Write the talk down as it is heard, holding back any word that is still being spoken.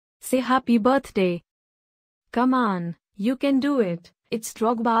say happy birthday. Come on, you can do it. It's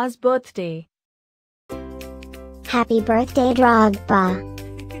Drogba's birthday. Happy birthday, Drogba.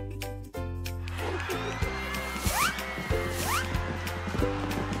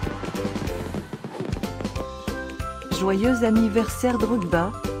 Joyeux anniversaire, Drogba.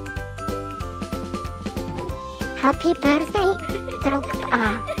 Happy birthday, Drogba.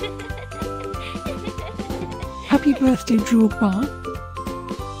 Happy birthday, Drogba.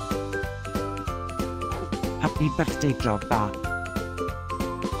 Happy birthday, Drogba.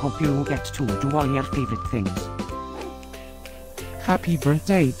 Hope you get to do all your favorite things. Happy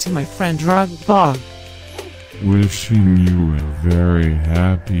birthday to my friend Drogba. Wishing you a very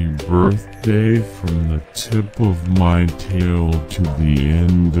happy birthday from the tip of my tail to the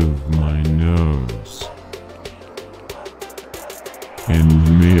end of my nose.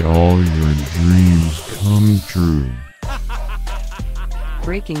 And may all your dreams come true.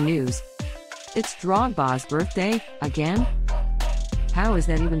 Breaking news. It's Drogba's birthday, again? How is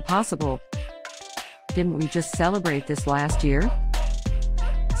that even possible? Didn't we just celebrate this last year?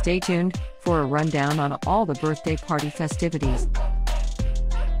 Stay tuned for a rundown on all the birthday party festivities.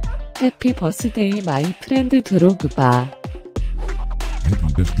 Happy birthday, my friend Drogba.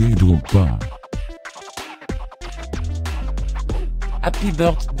 Happy birthday, Drogba. Happy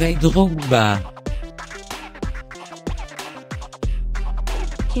birthday, Drogba.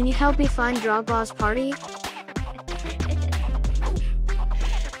 Can you help me find Drogba's party?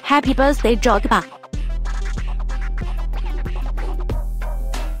 Happy birthday, Drogba.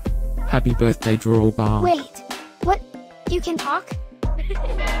 Happy birthday, Drogba. Wait, what? You can talk?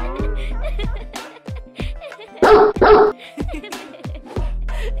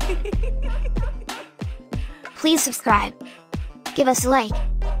 Please subscribe, give us a like,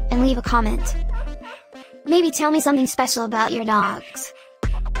 and leave a comment. Maybe tell me something special about your dogs.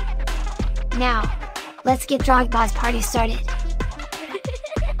 Now, let's get Drogba's party started.